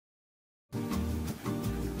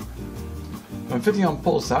When fitting on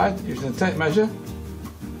pull side, using a tape measure,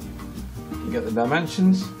 you get the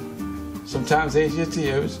dimensions. Sometimes easier to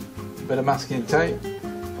use a bit of masking tape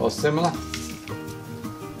or similar.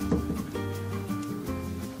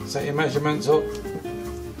 Set your measurements up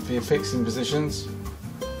for your fixing positions.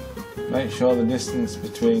 Make sure the distance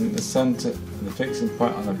between the centre of the fixing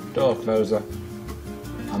point on the door closer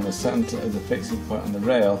and the centre of the fixing point on the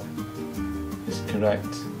rail is correct.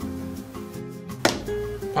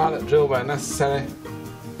 Pilot drill where necessary.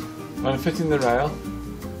 When fitting the rail,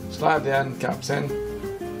 slide the end caps in.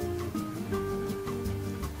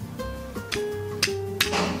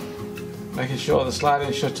 Making sure the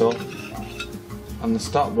sliding shuttle and the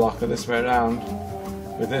stop block are this way around,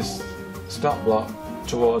 with this stop block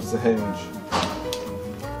towards the hinge.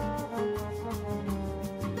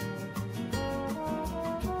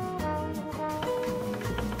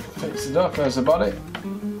 Fix the door closer body.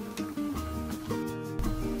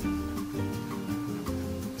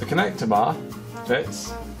 The connector bar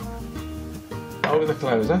fits over the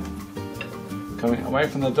closer, coming away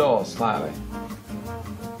from the door slightly.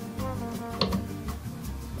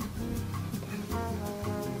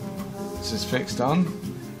 This is fixed on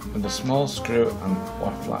with a small screw and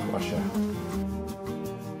flat washer.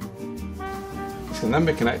 This can then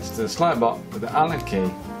be connected to the slide box with the Allen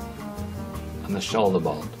key and the shoulder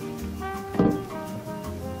bolt.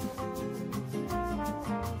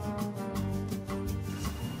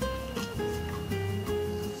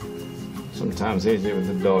 Sometimes easier with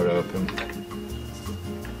the door open.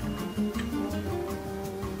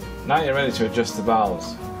 Now you're ready to adjust the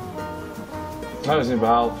valves. The closing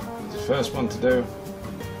valve is the first one to do.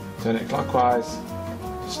 Turn it clockwise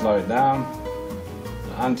to slow it down,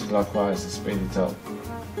 and anti-clockwise to speed it up.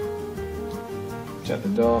 Check the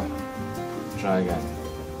door, try again.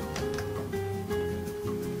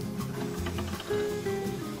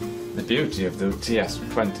 The beauty of the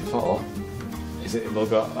TS-24 is that it will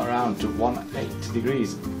go around to 180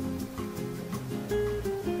 degrees.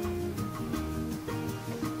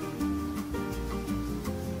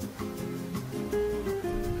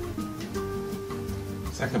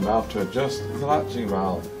 Second valve to adjust is the latching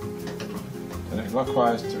valve. Turn it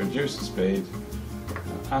clockwise to reduce the speed,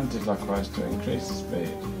 and anti-clockwise to increase the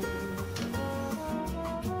speed.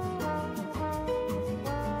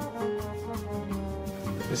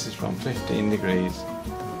 This is from 15 degrees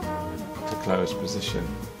to closed position.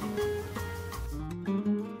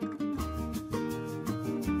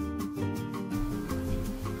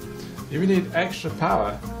 If you need extra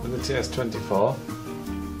power with the TS-24,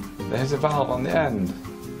 there's a valve on the end.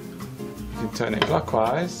 You can turn it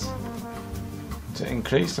clockwise to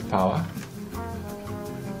increase the power,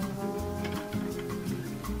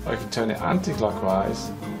 or you can turn it anti-clockwise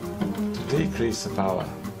to decrease the power.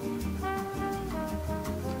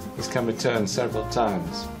 This can be turned several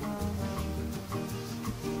times.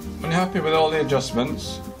 When you're happy with all the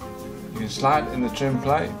adjustments, you can slide in the trim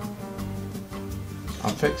plate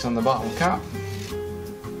and fix on the bottom cap.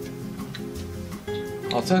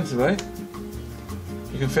 Alternatively,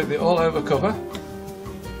 you can fit the all-over cover,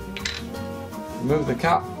 remove the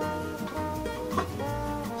cap,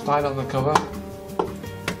 slide on the cover,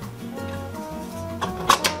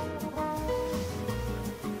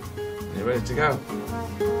 and you're ready to go.